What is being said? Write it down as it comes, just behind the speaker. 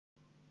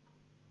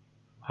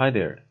Hi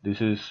there,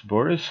 this is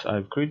Boris.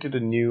 I've created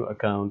a new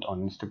account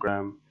on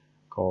Instagram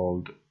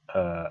called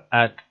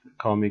at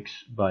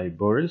Comics by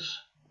Boris.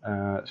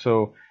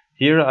 So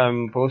here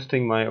I'm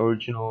posting my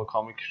original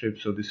comic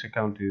strips. So this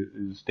account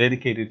is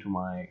dedicated to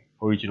my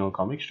original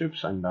comic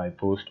strips, and I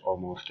post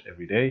almost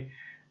every day.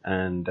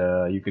 And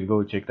you can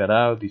go check that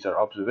out. These are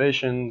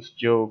observations,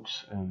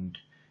 jokes, and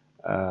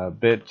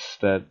bits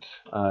that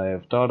I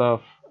have thought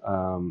of.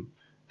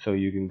 So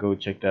you can go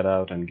check that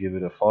out and give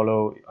it a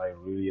follow. I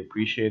really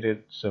appreciate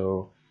it.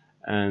 So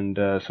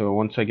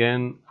once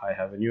again, I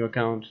have a new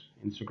account,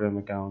 Instagram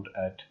account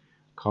at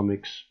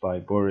Comics by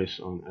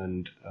Boris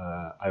and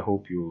I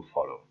hope you will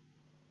follow.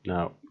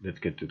 Now let's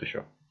get to the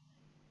show.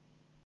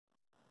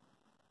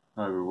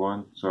 Hi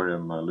everyone. Sorry,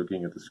 I'm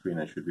looking at the screen.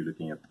 I should be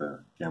looking at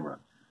the camera.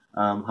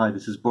 Hi,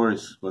 this is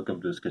Boris.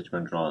 Welcome to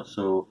Sketchman Draw.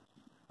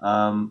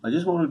 I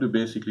just wanted to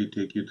basically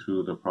take you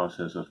through the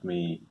process of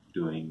me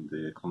doing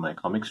my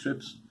comic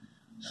strips.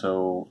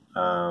 So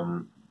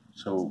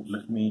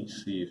let me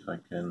see if I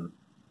can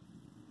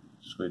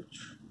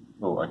switch.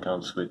 Oh, I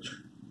can't switch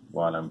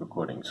while I'm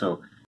recording.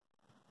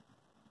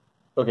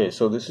 Okay,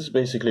 so this is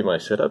basically my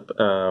setup.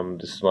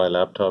 This is my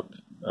laptop.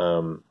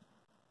 And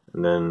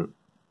then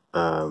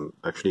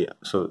actually,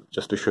 so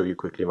just to show you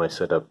quickly my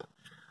setup.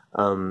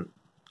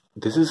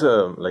 This is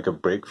like a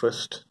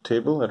breakfast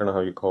table. I don't know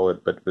how you call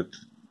it, but with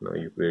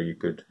where you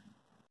could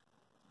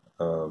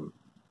um,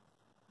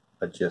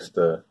 adjust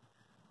the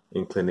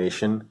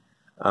inclination.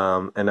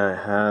 And I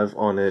have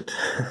on it,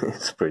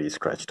 it's pretty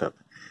scratched up.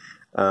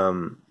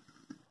 Um,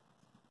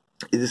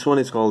 this one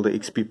is called the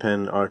XP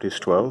Pen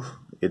Artist 12.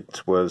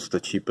 It was the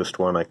cheapest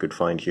one I could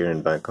find here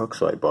in Bangkok,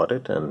 so I bought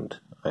it, and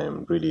I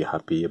am really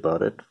happy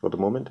about it for the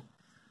moment.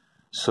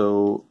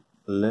 So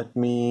let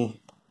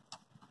me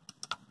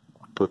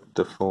put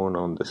the phone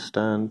on the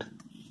stand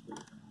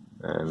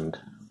and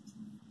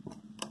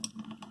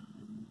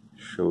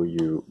show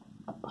you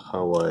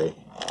how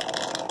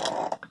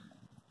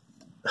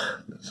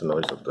that's the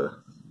noise of the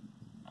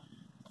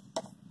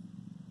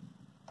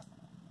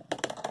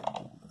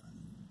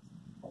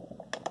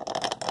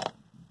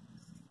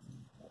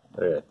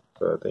okay,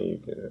 so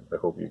I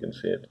hope you can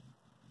see it.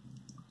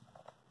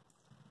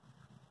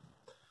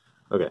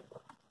 Okay,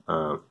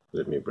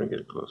 let me bring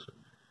it closer.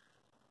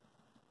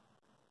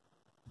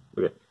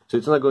 Okay, so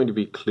it's not going to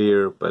be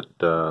clear, but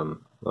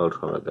I'll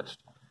try my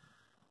best.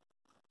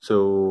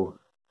 So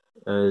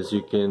as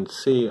you can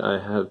see, I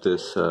have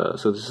this,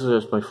 so this is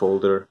just my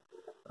folder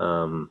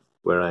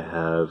where I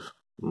have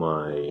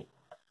my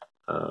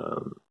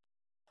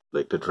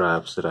like the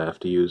drafts that I have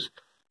to use.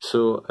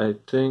 So I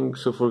think,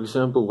 so for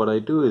example, what I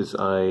do is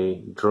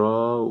I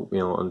draw,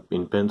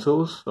 in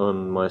pencils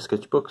on my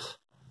sketchbooks.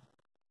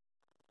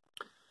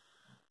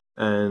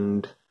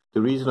 And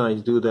the reason I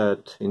do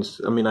that,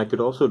 I could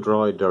also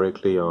draw it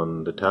directly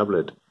on the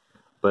tablet,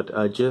 but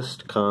I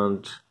just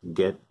can't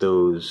get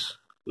those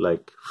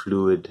like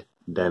fluid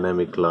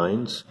dynamic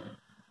lines.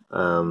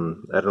 I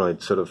don't know,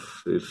 it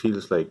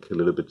feels like a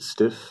little bit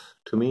stiff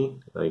to me,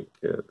 like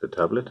the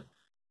tablet.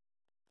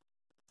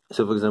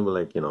 So for example,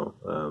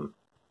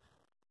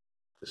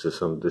 this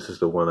is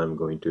the one I'm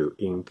going to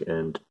ink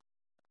and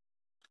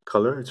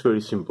color. It's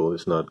very simple.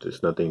 It's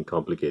nothing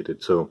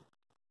complicated. So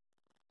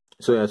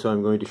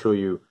I'm going to show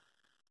you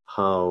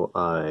how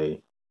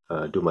I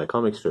do my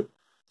comic strip.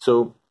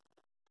 So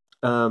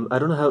I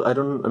don't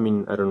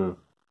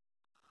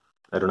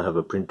have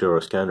a printer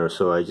or scanner.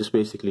 So I just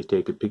basically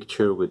take a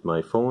picture with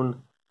my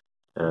phone.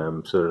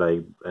 And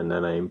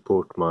then I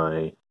import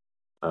my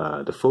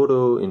the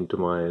photo into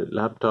my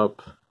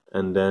laptop,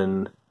 and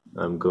then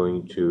I'm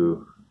going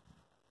to.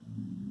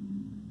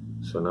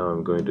 So now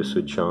I'm going to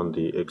switch on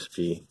the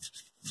XP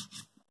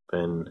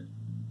Pen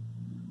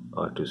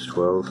Artist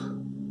 12,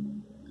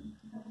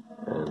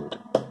 and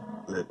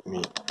let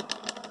me.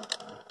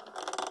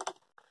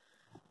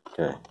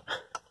 Okay.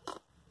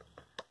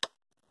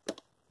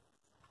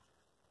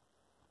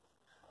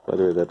 By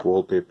the way, that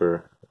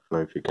wallpaper, I don't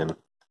know if you can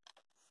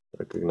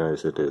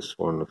recognize it, is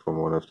one from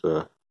one of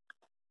the.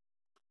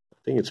 I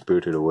think it's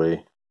Spirited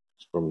Away.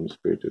 It's from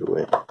Spirited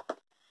Away.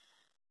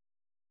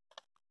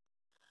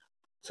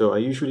 So I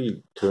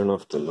usually turn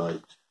off the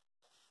light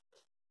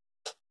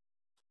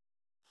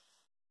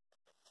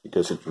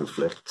because it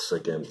reflects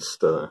against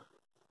the.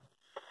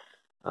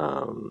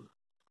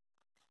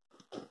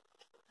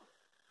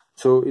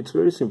 So it's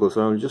very simple.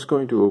 So I'm just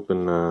going to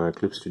open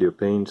Clip Studio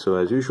Paint. So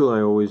as usual,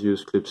 I always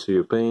use Clip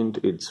Studio Paint.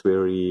 It's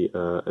very,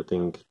 I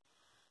think,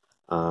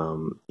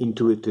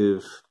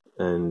 intuitive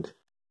and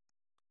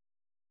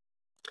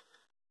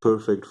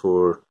perfect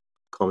for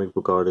comic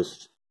book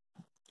artists.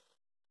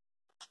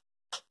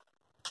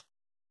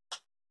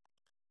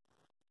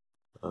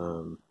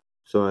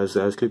 So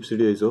as Clip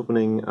Studio is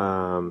opening,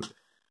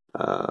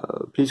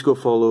 please go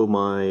follow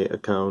my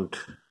account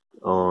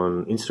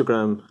on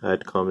Instagram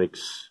at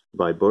Comics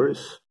by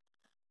Boris,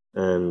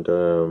 and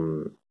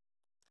I'm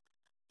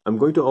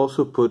going to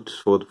also put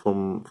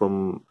from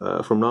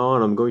now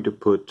on. I'm going to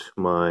put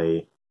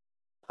my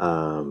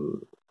the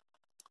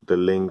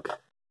link.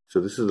 So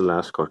this is the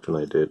last cartoon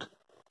I did.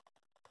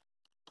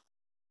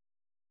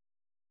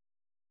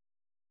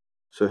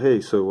 So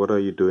hey, so what are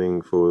you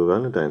doing for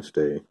Valentine's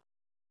Day?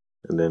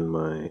 And then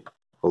my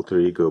alter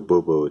ego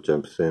Bobo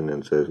jumps in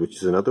and says, which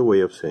is another way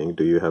of saying,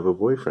 do you have a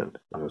boyfriend?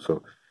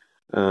 So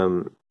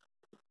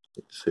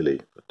it's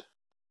silly, but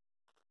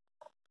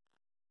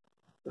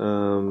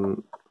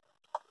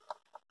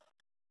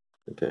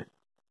okay.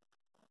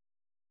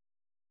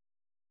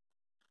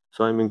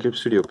 So I'm in Clip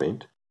Studio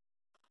Paint.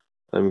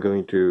 I'm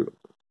going to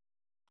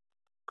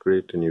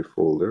create a new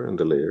folder in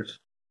the layers.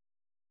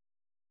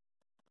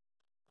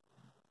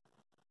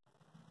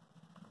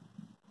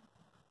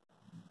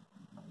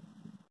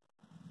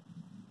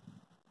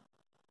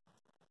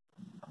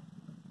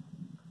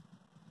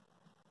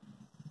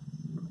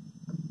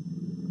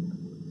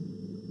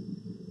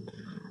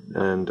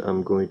 And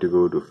I'm going to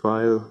go to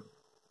File,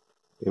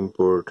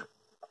 Import,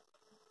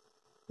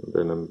 and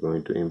then I'm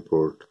going to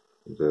import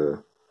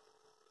the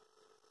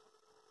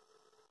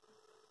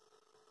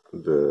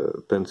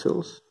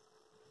pencils.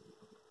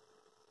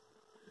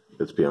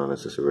 Let's be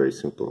honest, it's a very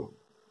simple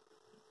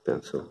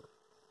pencil.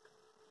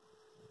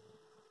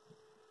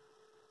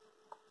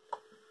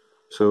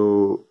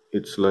 So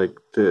it's like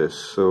this,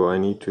 so I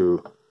need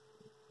to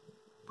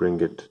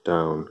bring it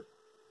down.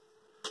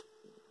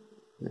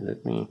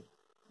 Let me,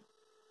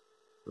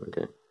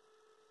 okay.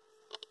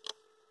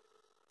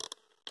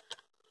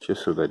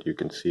 Just so that you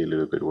can see a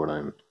little bit what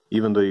I'm,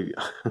 even though you,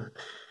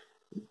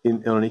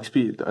 on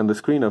XP, on the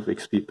screen of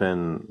XP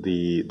Pen,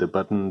 the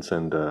buttons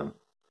and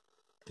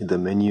the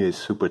menu is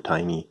super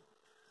tiny.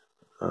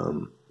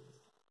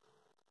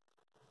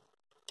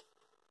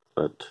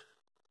 But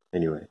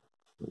anyway,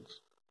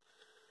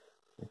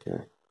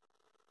 okay.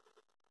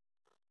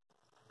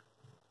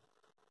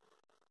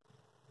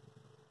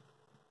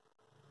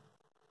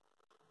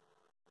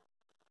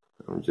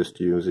 I'm just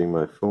using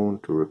my phone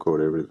to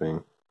record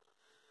everything.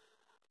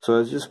 So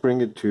I'll just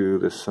bring it to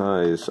the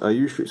size. I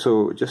usually,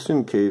 so just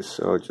in case,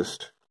 I'll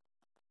just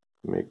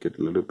make it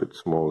a little bit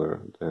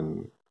smaller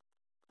than.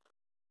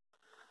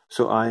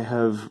 So I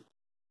have,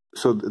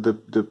 so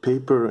the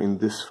paper in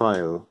this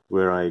file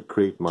where I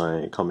create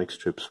my comic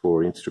strips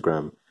for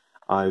Instagram,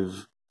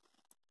 I've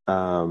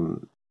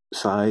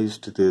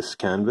sized this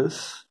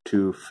canvas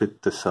to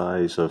fit the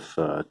size of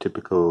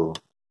typical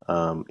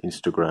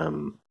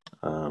Instagram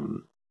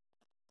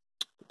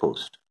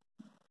post,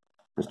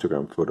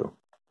 Instagram photo.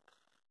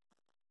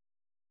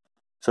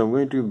 So I'm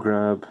going to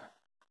grab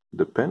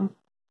the pen.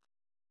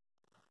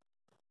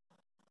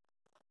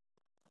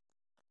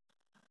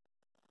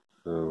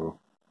 So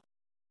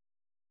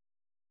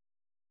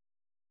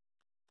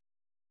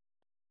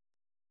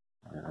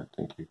yeah, I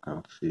think you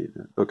can't see it.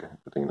 Okay,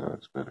 I think now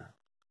it's better.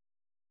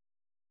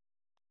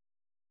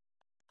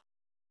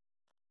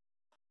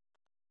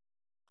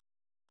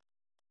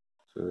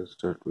 So let's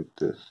start with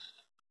this.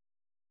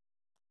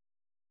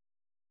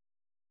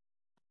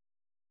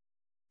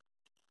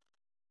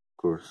 Of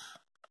course,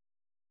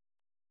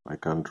 I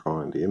can't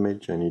draw in the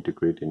image. I need to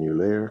create a new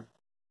layer.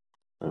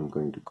 I'm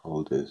going to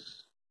call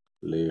this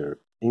layer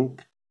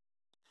ink.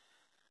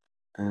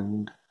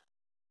 And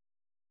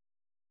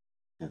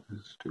yeah, this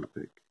is too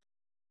big.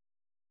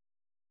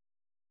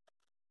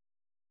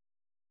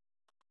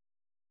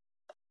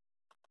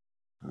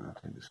 I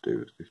think to stay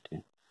with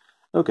 15.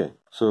 Okay,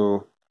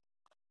 so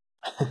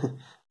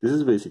this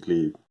is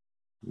basically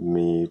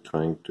me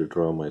trying to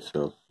draw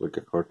myself, like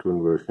a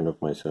cartoon version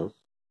of myself.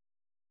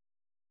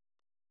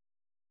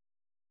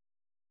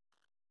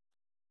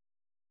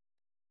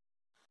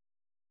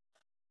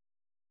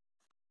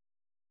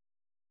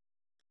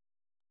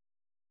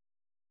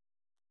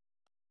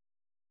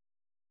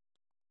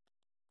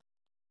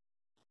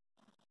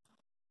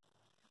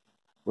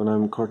 When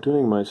I'm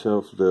cartooning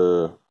myself,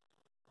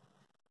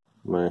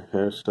 my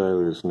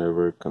hairstyle is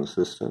never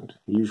consistent.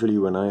 Usually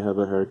when I have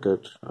a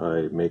haircut,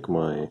 I make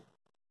my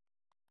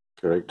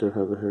character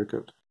have a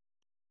haircut.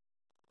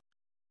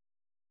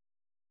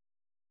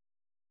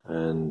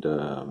 And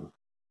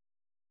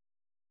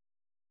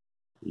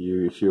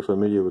if you're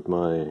familiar with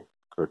my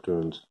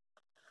cartoons,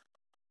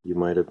 you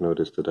might have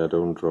noticed that I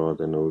don't draw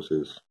the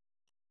noses.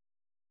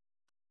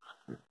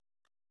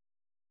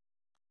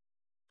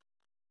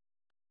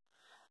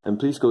 And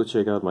please go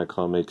check out my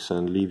comics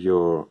and leave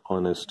your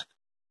honest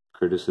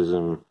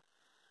criticism.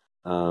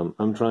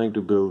 I'm trying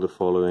to build a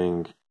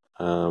following.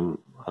 I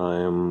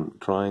am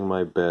trying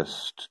my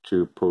best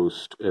to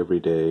post every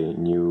day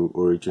new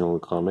original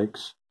comic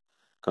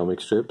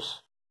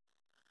strips.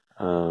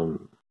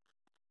 So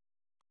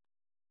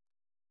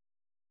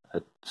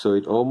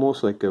it's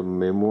almost like a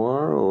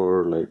memoir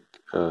or like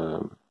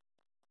how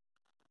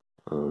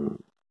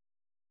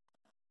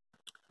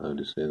do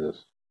you say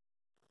this?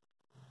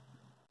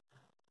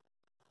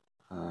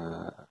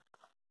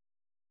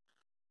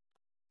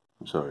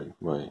 I'm sorry,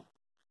 my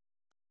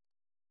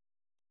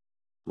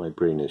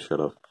brain is shut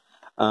off.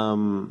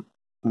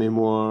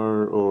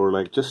 Memoir or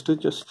like just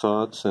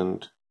thoughts,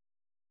 and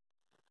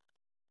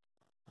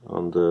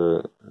on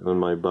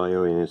my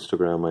bio in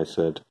Instagram I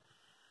said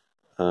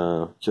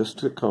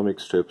just the comic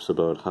strips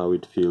about how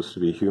it feels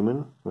to be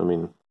human. I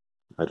mean,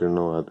 I don't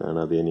know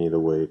any other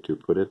way to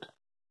put it.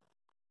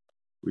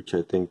 which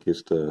I think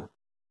is uh,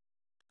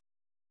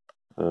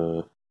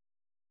 the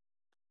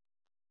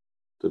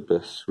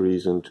best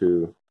reason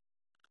to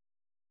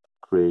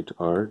create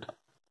art.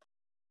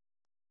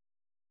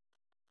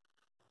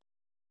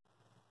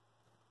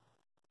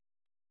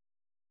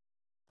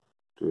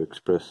 To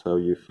express how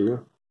you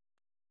feel.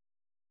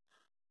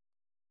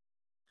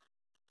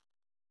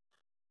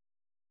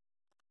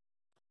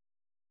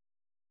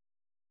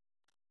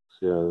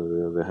 So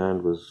yeah, the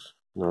hand was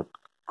not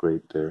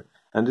great there.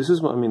 And this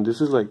is, I mean, this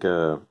is like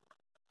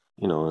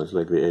it's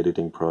like the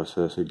editing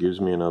process. It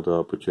gives me another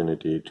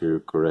opportunity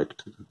to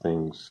correct the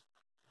things.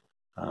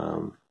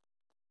 Um,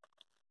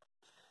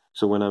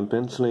 so when I'm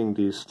penciling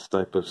these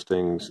type of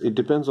things, it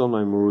depends on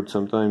my mood.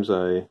 Sometimes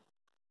I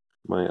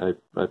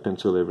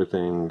pencil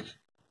everything,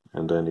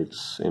 and then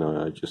it's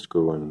I just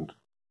go and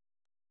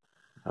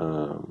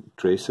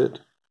trace it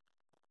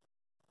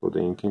for the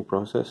inking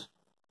process.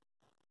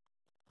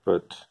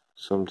 But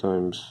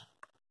sometimes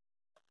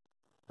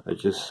I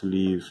just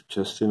leave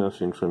just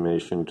enough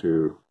information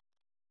to.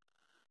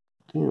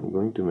 I think I'm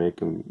going to make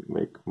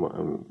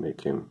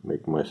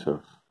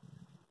myself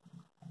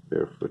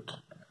barefoot,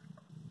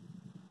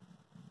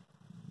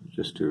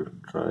 just to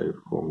drive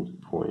home the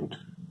point.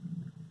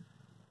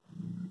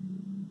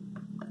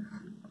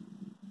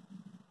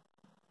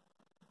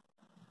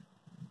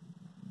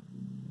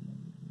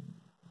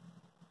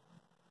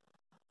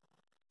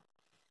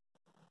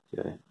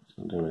 Okay,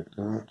 something like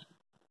that.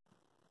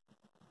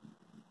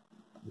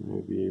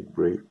 Maybe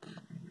break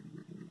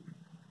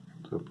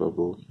the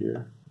bubble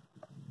here.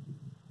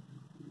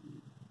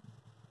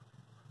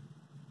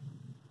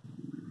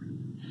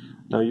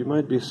 Now you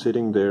might be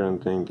sitting there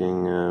and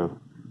thinking,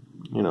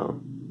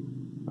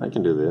 I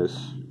can do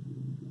this.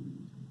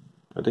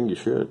 I think you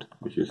should.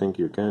 If you think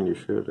you can, you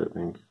should. I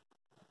think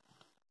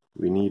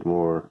we need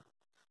more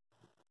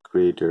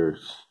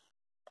creators,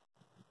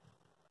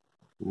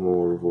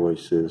 more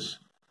voices.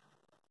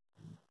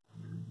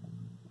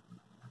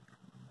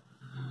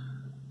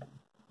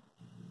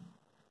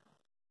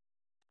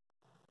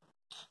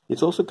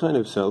 It's also kind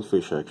of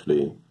selfish,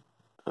 actually,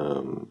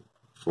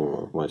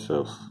 for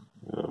myself.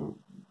 Um,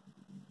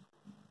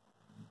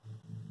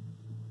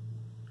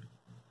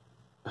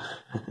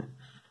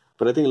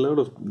 but I think a lot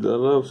of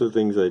the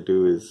things I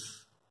do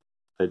is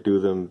I do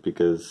them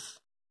because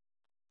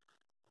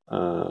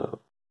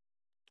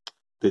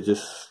they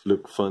just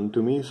look fun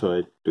to me, so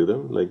I do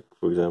them. Like,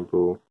 for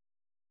example,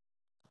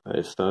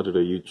 I started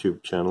a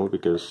YouTube channel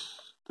because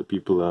the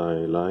people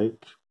I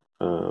like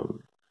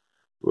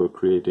were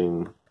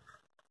creating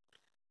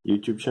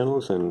YouTube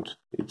channels, and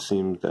it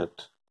seemed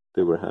that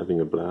they were having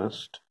a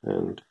blast.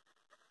 And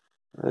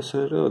I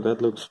said, "Oh,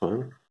 that looks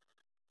fun.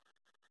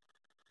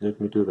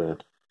 Let me do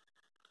that."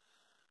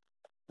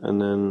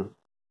 And then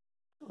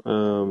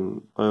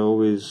I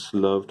always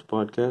loved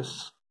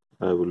podcasts.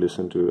 I would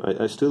listen to.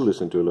 I still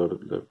listen to a lot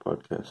of their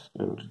podcasts,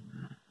 and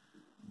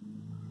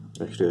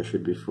actually, I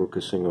should be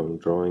focusing on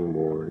drawing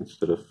more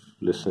instead of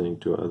listening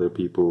to other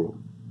people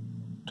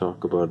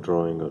talk about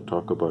drawing or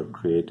talk about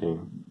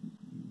creating,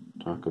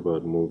 talk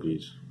about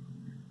movies.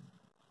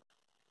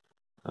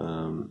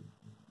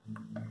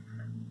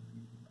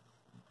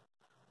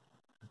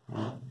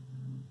 Okay,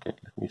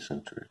 let me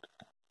center it.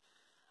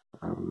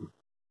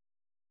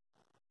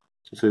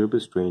 It's a little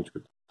bit strange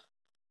with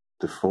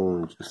the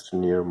phone just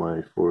near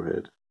my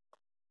forehead.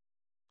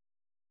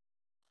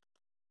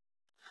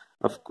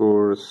 Of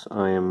course,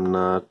 I am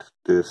not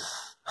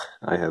this.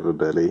 I have a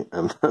belly.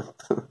 I'm not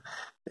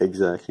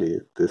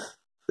exactly this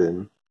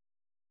thin.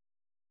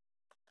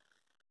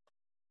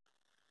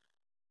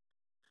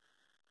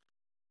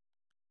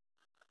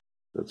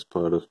 That's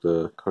part of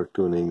the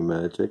cartooning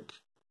magic,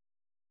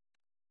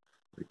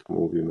 like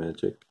movie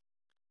magic.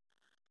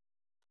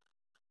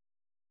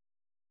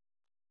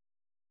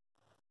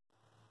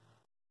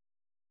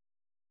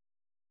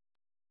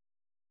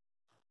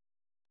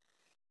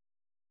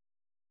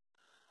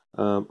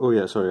 Oh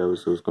yeah, sorry, I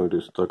was going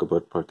to talk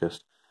about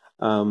podcast.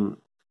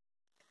 Um,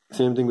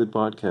 Same thing with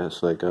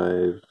podcasts. Like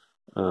I've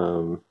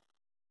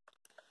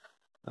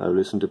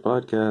listened to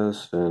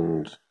podcasts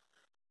and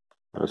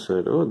I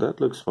said, "Oh, that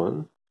looks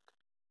fun."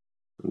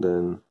 And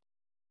then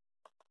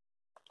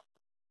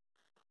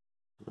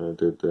I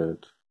did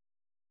that.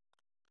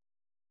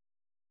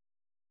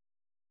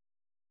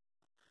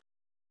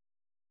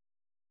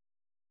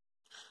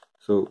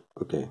 So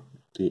okay,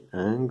 the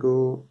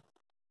angle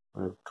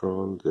I've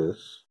drawn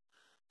this.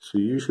 So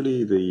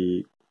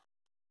usually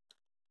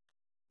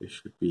it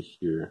should be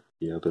here,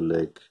 the other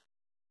leg.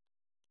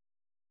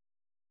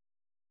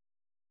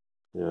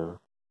 Yeah.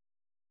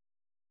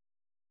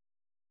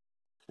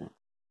 Okay.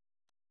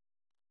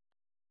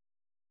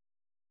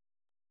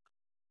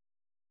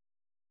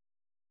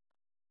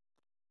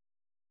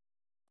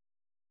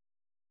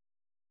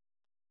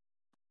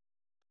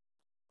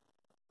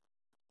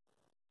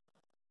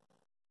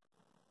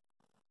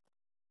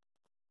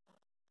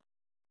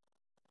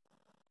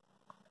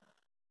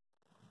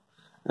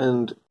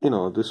 And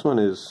this one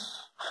is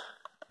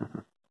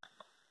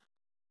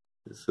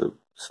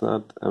it's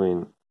not. I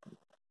mean,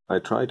 I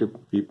try to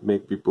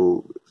make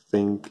people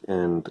think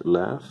and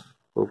laugh,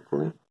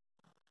 hopefully.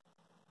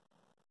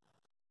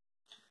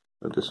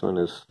 But this one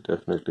is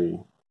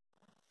definitely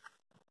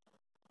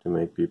to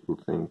make people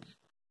think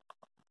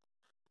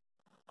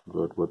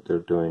about what they're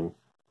doing.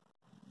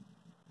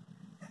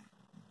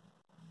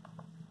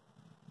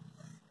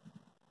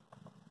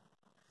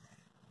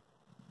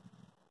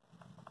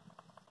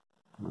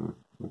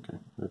 Okay,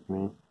 let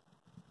me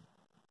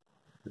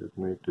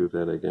do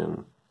that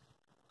again.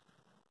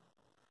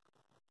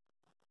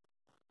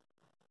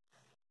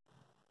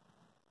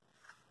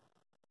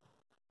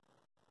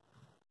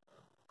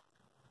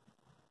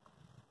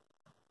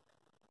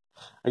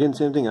 Again,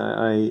 same thing.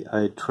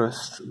 I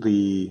trust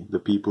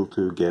the people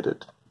to get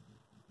it.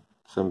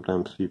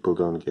 Sometimes people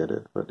don't get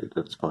it, but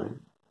that's fine.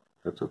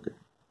 That's okay.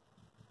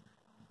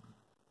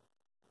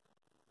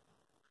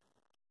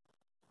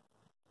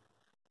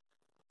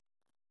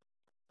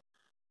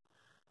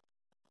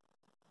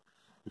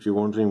 If you're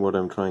wondering what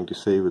I'm trying to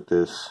say with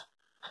this,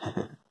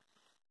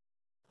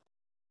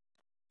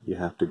 you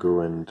have to go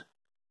and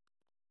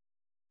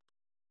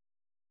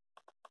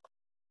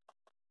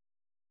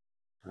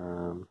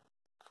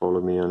follow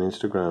me on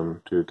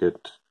Instagram to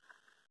get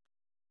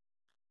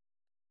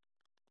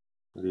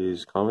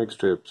these comic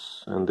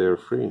strips, and they're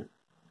free.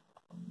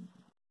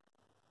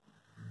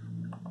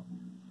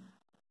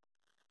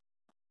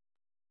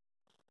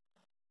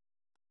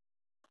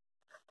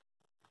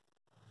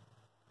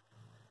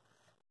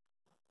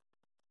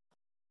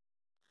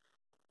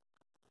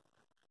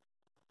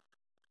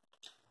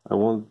 I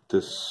want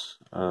this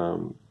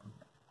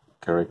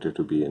character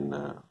to be in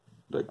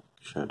like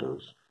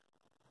shadows.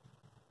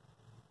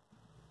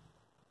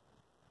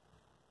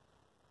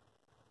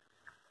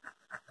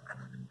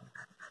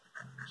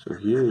 So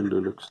here it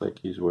looks like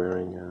he's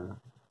wearing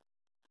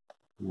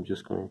I'm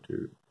just going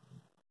to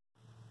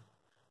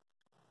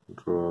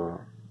draw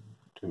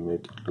to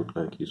make it look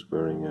like he's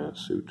wearing a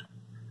suit.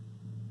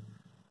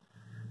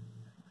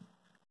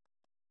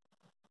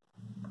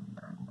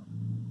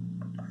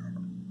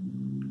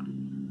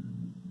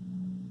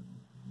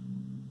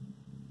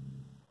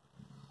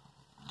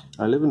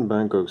 I live in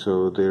Bangkok,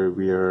 so there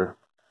we are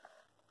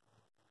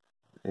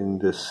in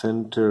the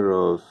center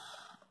of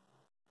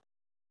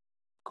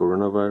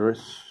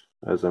coronavirus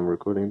as I'm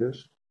recording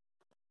this.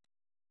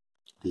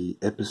 The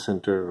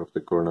epicenter of the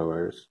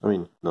coronavirus. I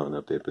mean, no,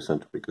 not the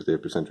epicenter, because the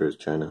epicenter is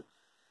China.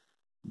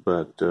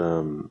 But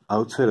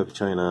outside of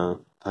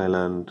China,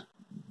 Thailand,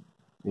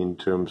 in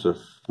terms of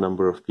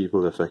number of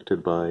people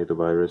affected by the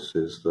virus,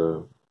 is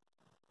the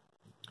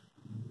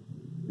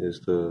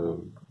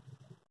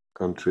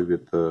country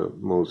with the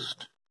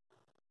most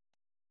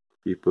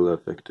people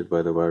affected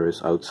by the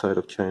virus outside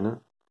of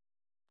China.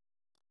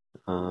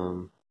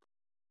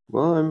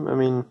 Well, I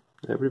mean,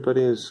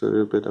 everybody is a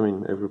little bit. I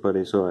mean,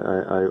 everybody. So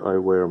I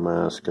wear a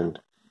mask, and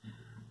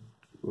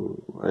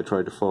I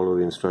try to follow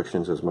the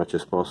instructions as much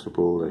as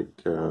possible.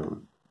 Like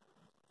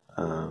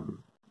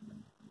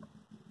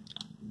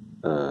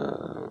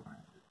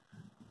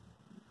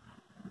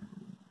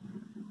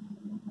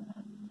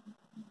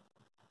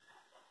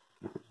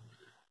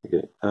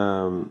okay.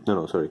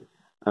 No, sorry.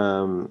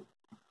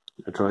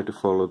 I try to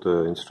follow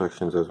the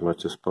instructions as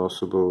much as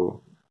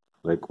possible.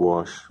 Like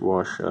wash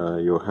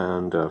your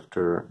hand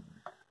after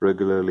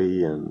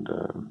regularly, and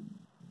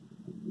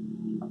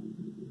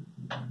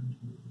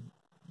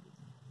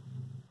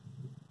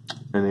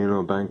you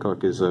know,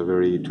 Bangkok is a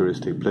very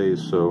touristic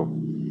place, so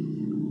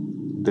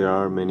there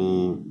are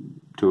many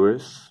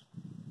tourists.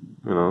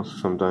 You know,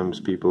 sometimes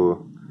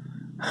people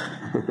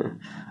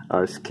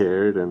are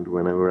scared, and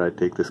whenever I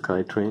take the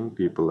SkyTrain,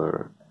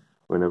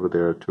 whenever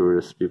there are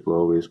tourists, people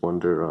always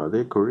wonder, are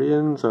they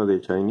Koreans? Are they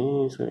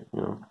Chinese? You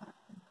know,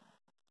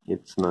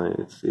 it's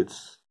nice.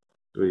 It's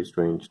very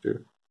strange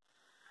too.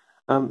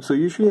 So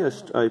usually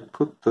I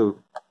put the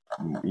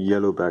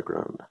yellow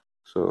background.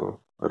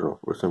 So I don't know,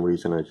 for some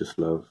reason I just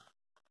love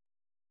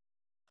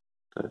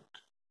that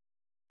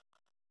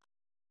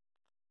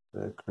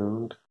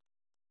background.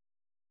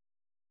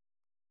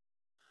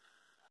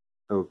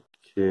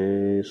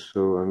 Okay,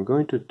 so I'm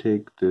going to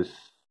take this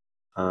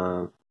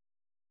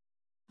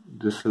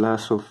this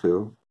lasso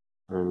fill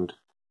and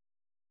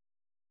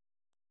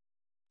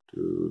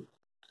do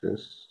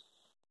this.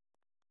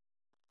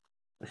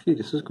 Actually,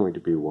 this is going to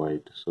be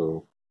white,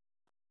 so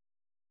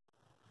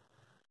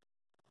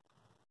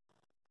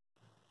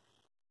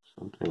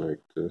something like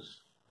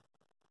this.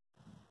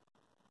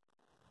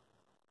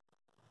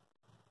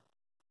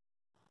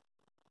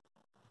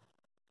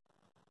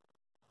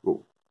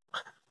 Oh.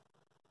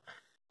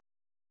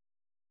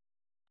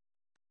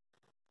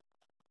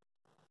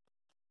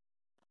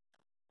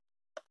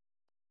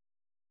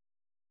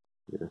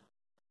 Yeah.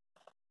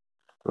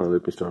 Oh,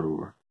 let me start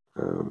over. I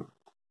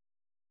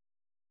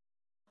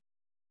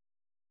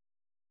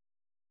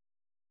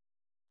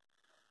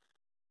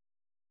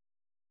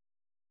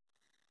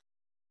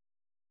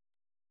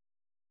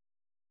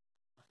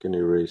can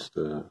erase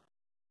the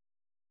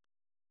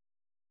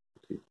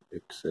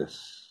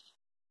excess.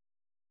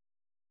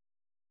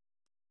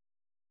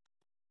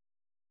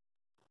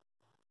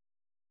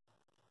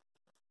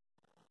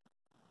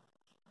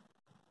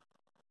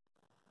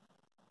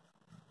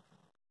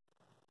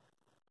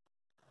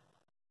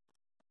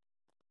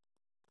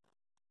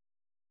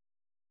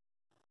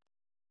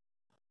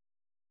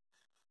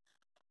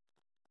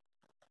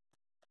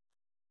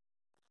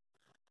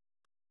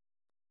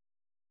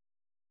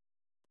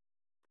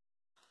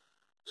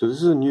 So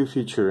this is a new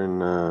feature in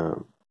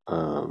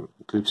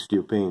Clip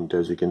Studio Paint.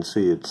 As you can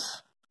see, it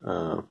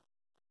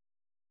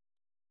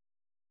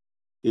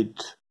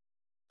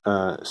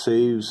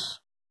saves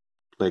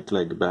like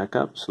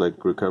backups,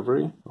 like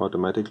recovery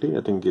automatically. I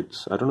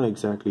don't know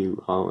exactly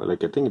how.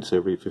 Like I think it's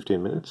every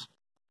 15 minutes.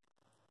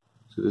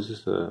 So this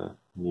is a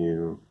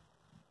new.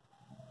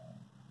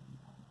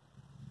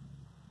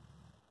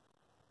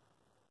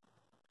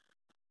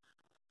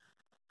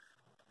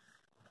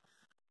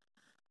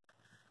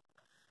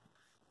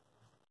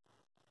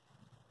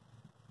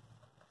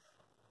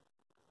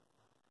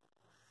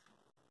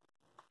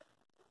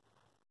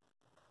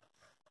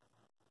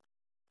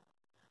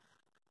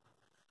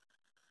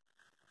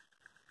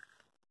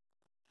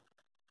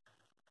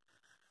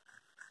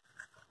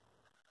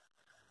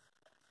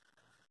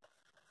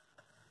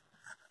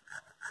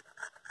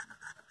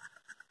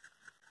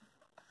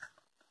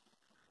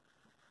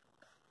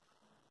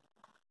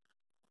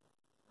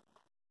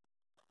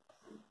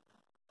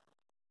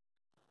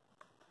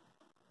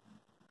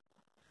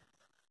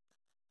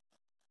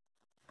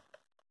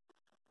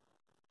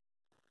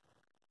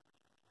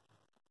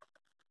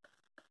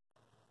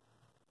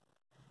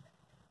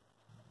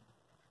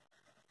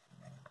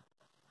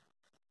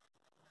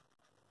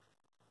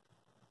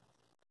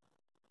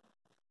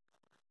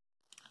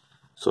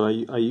 So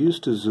I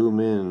used to zoom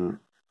in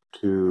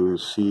to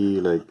see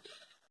like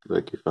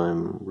if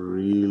I'm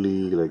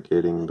really like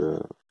getting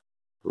the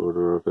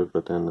order of it,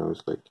 but then I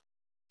was like,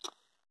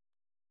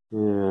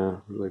 yeah,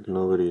 like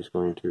nobody's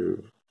going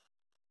to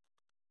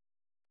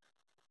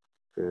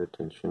pay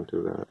attention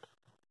to that.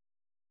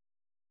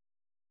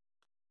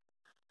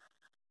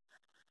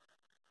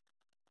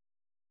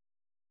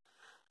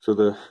 So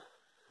the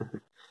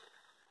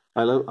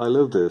I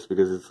love this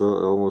because it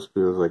almost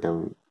feels like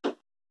I'm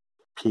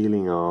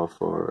peeling off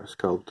or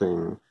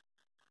sculpting.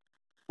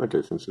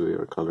 Okay, since we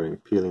are coloring,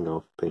 peeling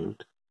off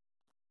paint.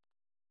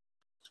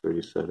 It's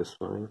very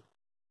satisfying.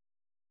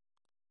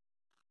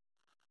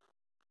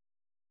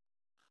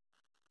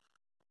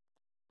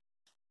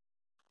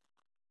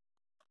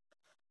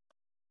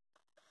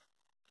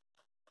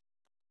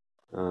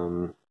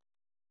 Um,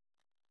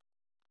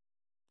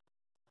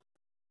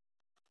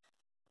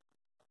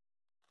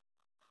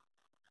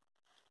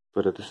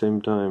 but at the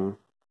same time,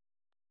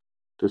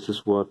 this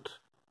is what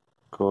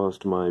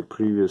caused my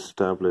previous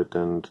tablet,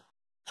 and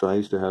so I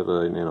used to have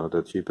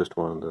the cheapest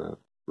one, the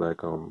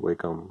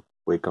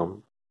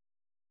Wacom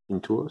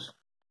Intuos,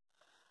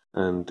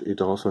 and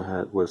it also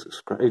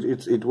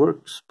it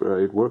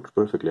worked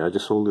perfectly. I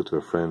just sold it to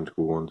a friend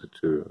who wanted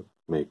to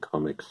make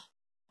comics.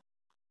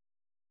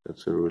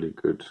 That's a really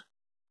good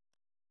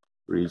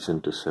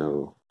reason to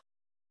sell,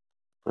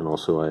 and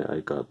also I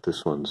got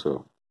this one,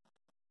 so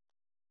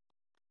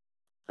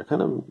I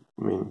kind of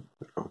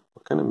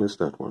miss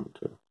that one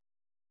too.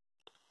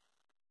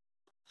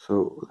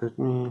 So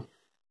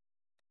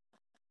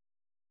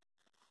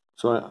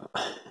so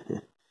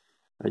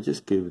I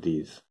just give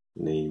these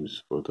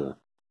names for the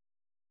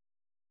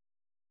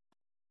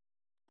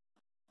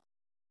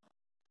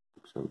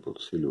example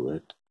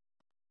silhouette.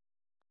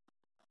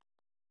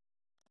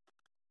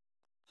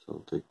 So I'll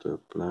take the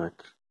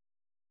black,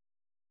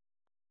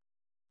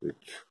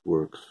 which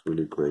works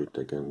really great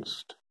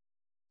against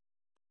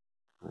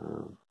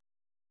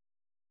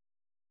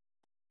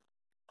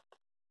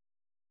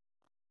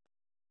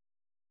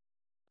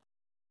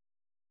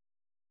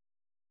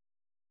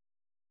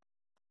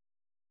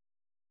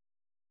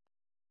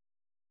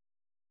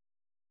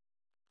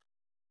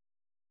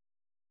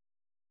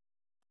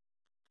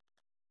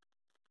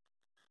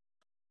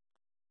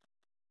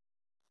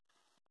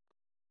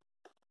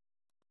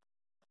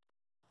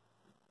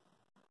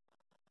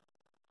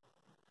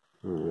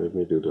let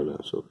me do the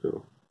lasso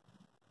fill.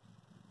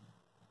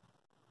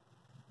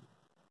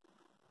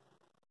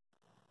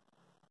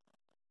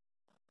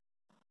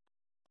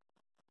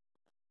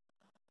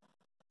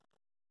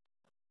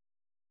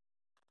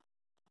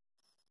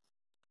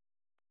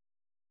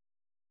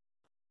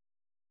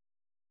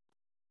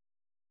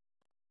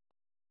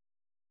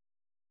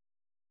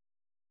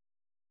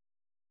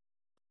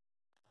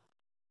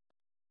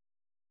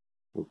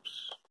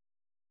 Oops.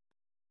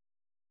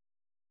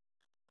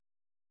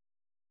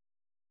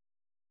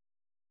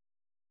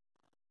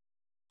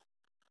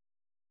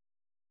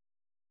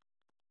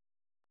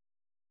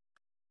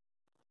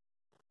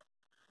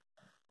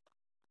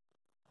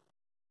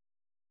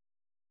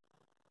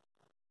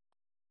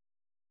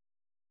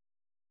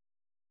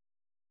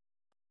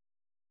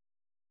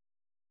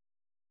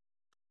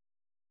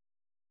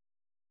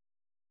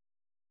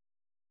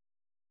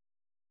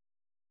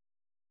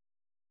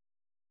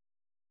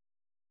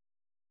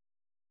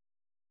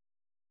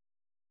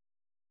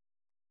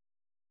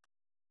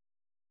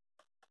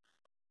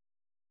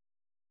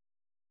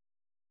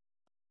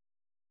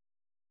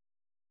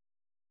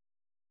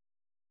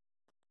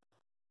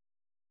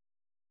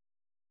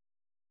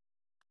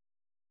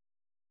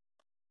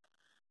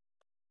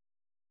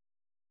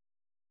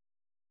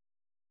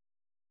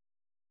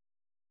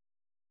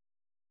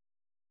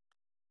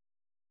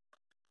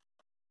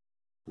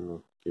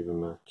 Give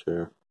him a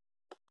chair.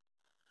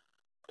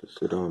 to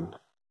sit on.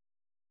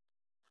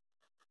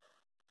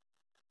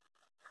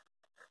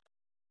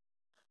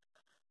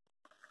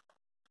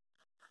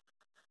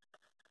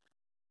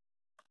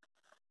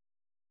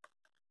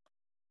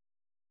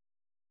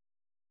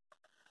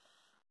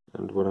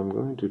 And what I'm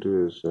going to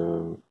do is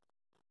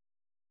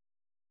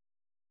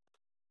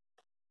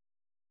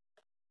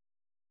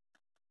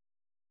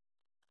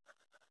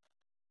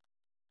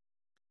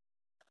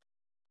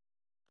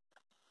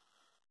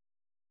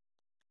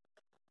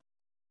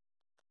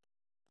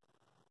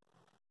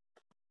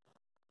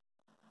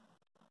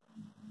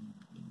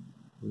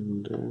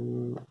and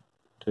then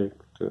take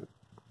the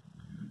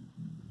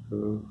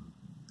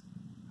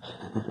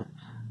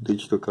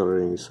digital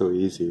coloring is so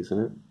easy, isn't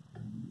it?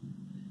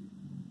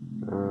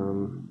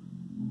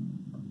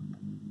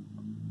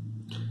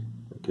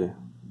 Okay.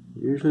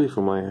 Usually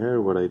for my hair,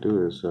 what I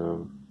do is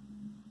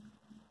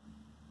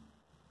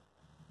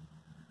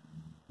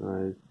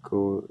I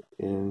go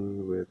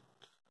in with,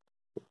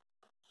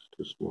 it's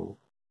too small.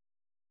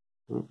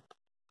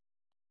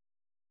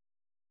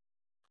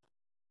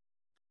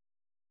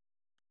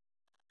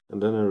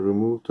 And then I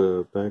remove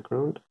the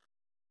background,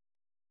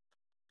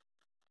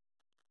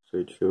 so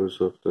it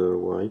shows off the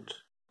white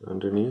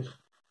underneath.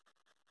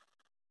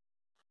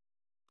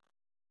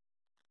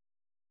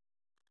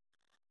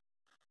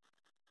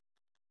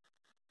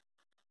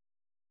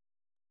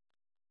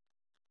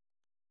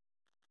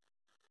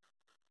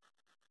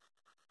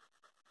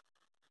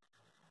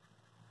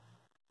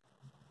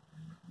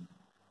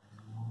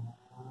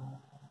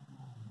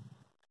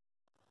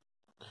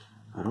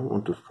 I don't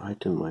want to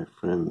frighten my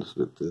friends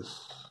with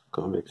this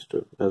comic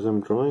strip. As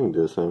I'm drawing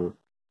this, I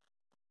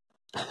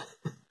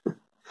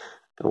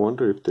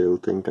wonder if they'll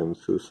think I'm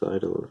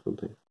suicidal or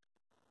something.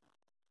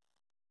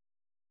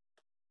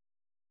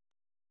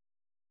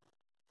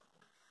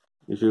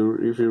 If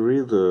you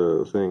read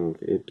the thing,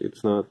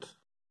 it's not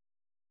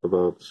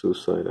about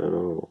suicide at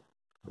all.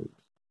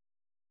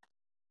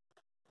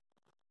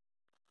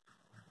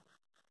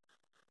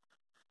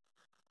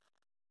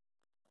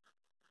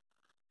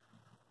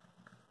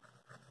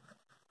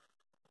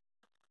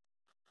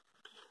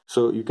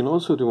 So you can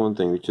also do one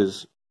thing, which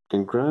is you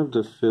can grab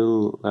the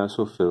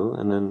lasso fill,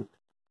 and then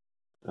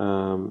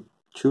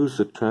choose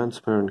the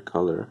transparent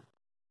color,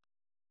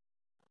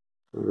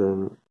 and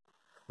then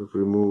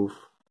remove.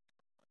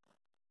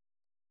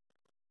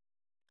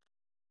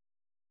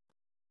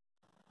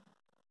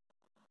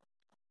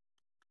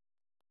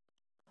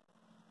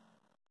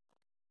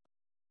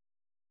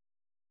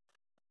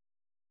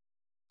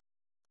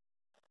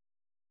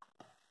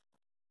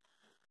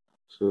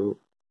 So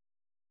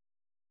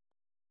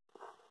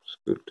it's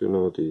good to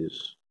know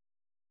these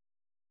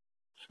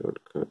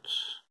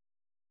shortcuts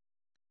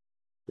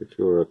if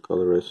you're a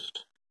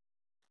colorist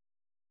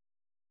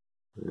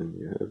and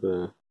you have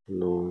a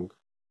long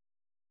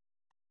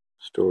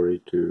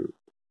story to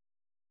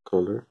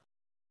color.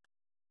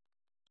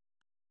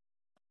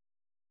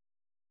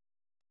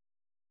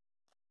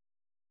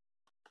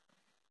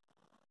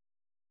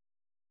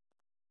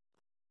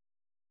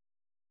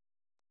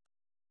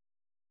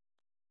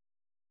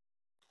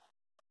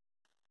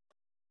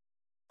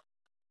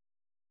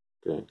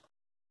 Okay,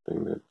 I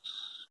think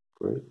that's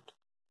great.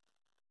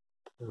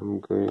 I'm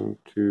going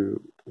to,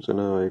 so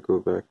now I go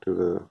back to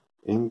the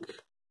ink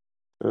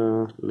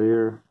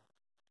layer.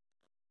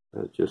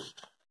 I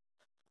just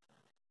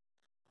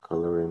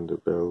color in the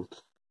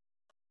belt.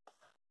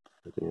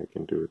 I think I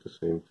can do the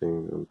same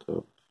thing on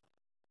top.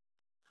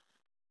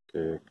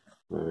 Okay,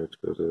 now let's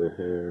go to the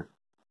hair.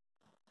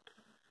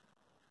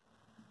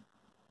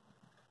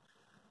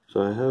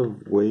 So I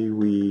have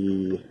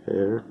wavy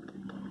hair,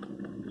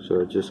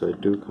 so I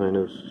do kind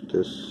of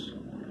this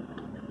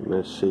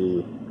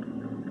messy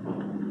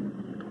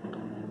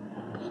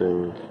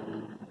thing.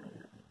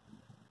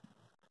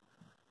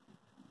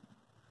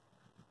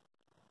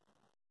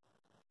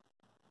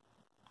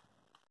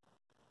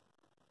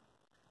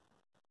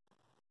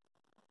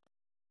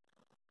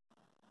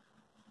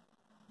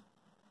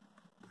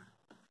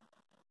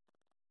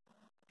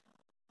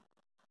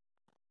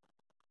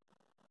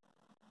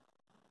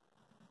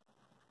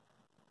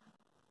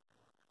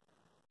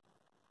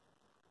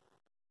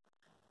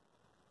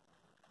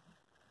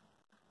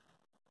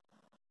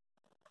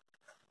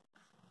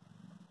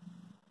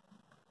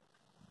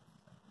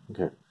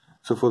 Okay,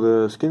 so for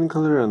the skin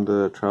color and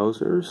the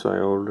trousers, I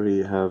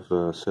already have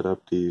set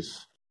up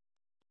these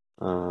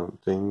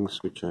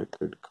things which I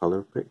could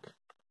color pick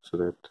so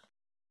that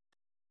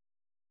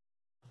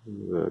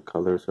the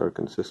colors are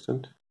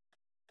consistent.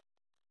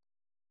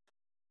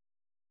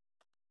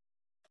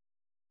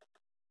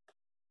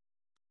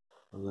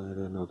 I'll add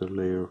another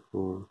layer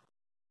for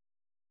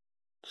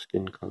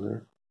skin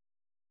color,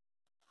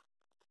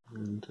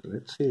 and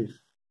let's see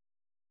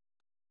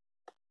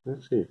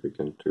if we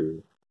can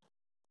do.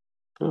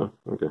 Oh,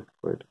 okay,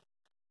 right.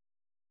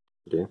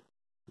 Okay,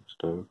 it's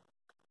done.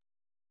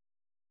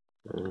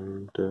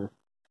 And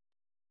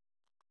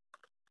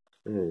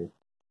okay,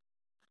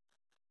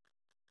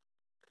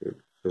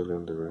 good. Fill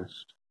in the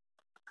rest.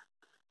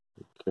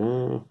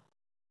 Okay,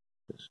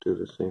 let's do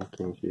the same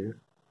thing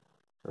here.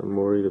 I'm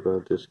worried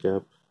about this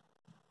gap.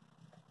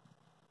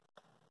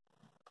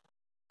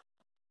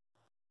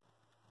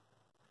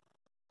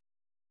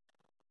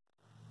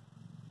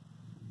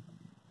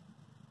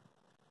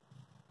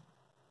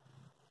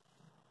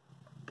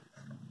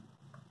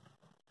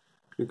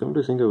 If you come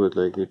to think of it,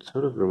 like, it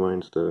sort of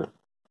reminds the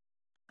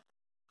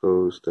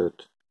pose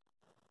that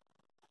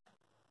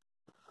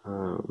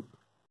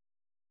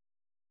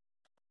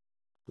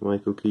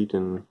Michael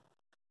Keaton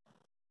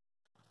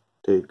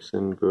takes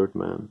in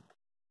Birdman,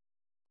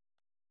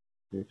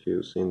 if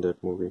you've seen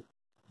that movie.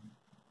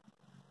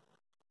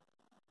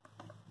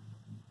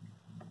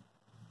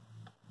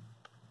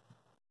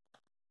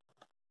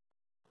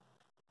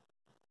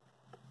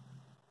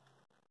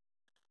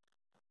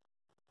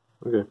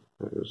 Okay,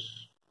 that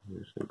was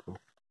very simple.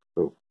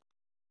 Oh,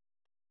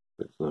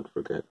 let's not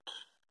forget.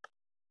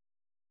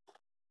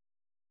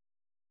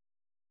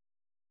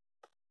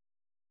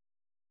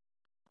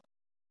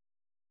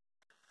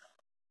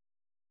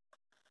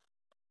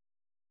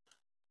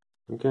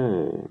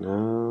 Okay,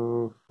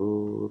 now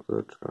for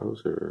the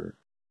trousers.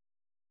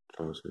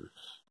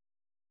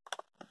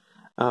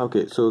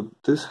 Okay, so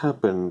this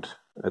happened,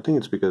 I think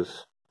it's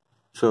because,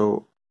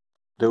 so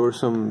there were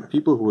some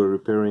people who were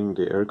repairing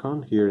the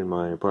aircon here in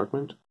my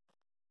apartment,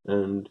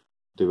 and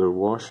they were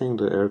washing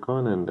the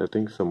aircon, and I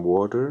think some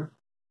water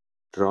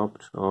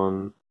dropped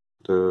on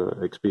the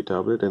XP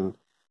tablet, and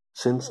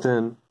since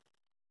then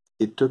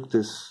it took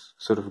this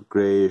sort of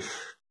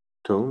grayish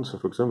tone. So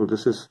for example,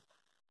 this is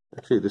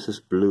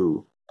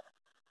blue,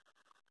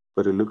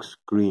 but it looks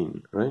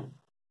green, right?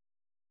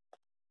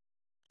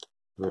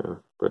 Yeah,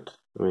 but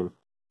I mean,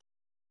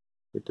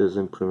 it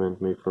doesn't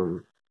prevent me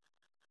from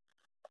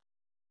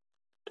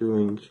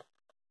doing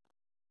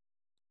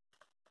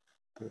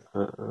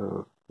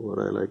what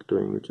I like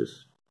doing, which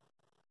is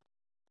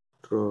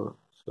draw.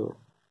 So,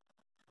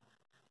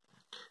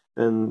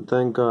 and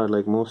thank God,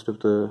 like, most of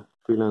the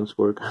freelance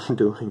work I'm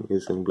doing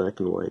is in black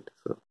and white.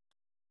 So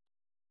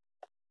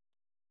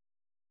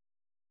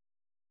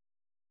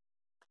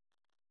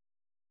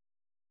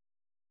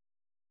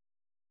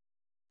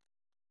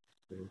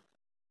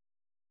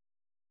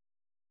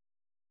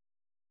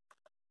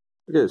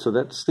okay, so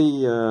that's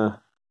the.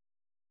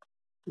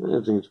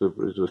 I think it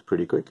was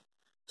pretty quick.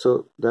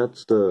 So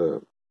that's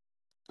the.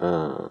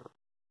 Oh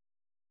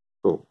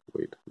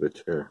wait, the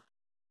chair.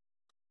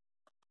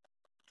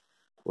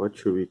 What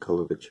should we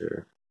color the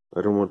chair?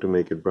 I don't want to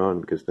make it brown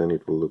because then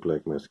it will look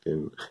like my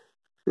skin.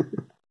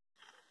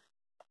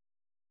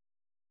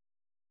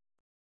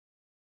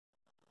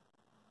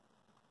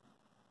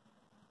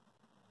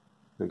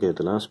 Okay,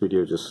 the last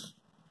video just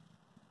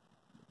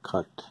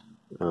cut.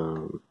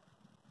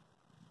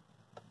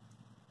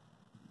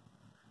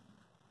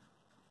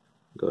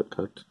 Got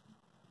cut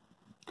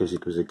because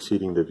it was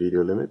exceeding the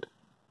video limit.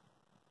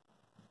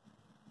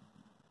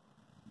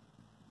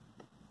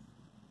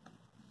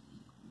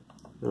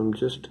 I'm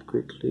just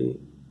quickly.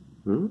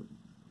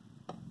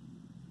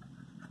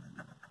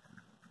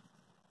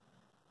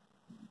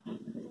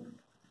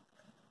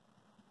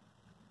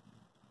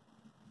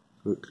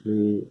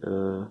 Quickly.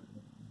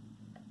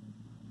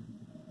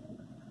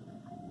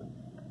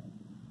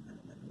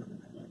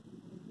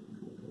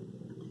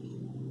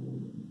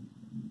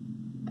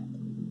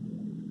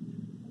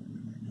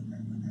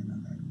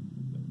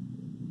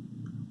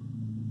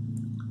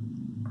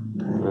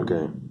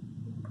 Okay,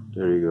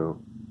 there you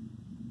go.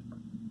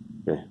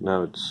 Okay,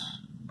 now it's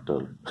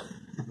done.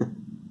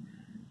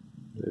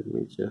 Let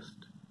me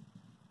just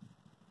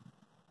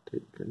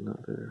take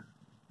another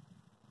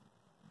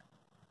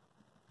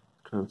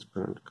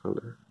transparent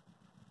color.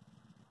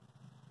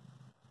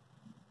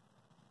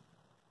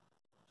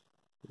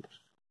 Oops.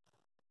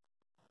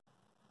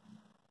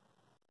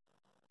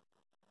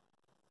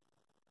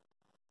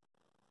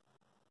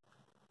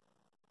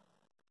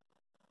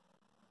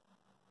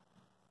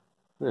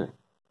 Okay.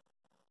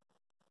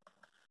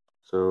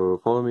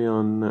 So follow me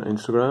on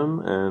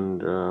Instagram,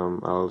 and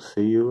I'll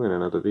see you in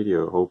another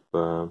video. Hope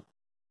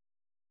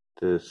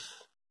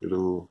this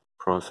little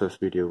process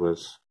video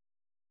was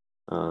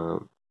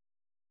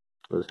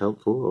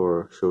helpful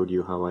or showed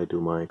you how I do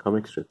my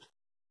comic strips.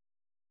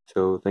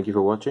 So thank you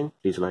for watching.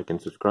 Please like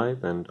and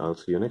subscribe, and I'll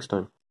see you next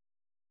time.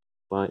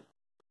 Bye.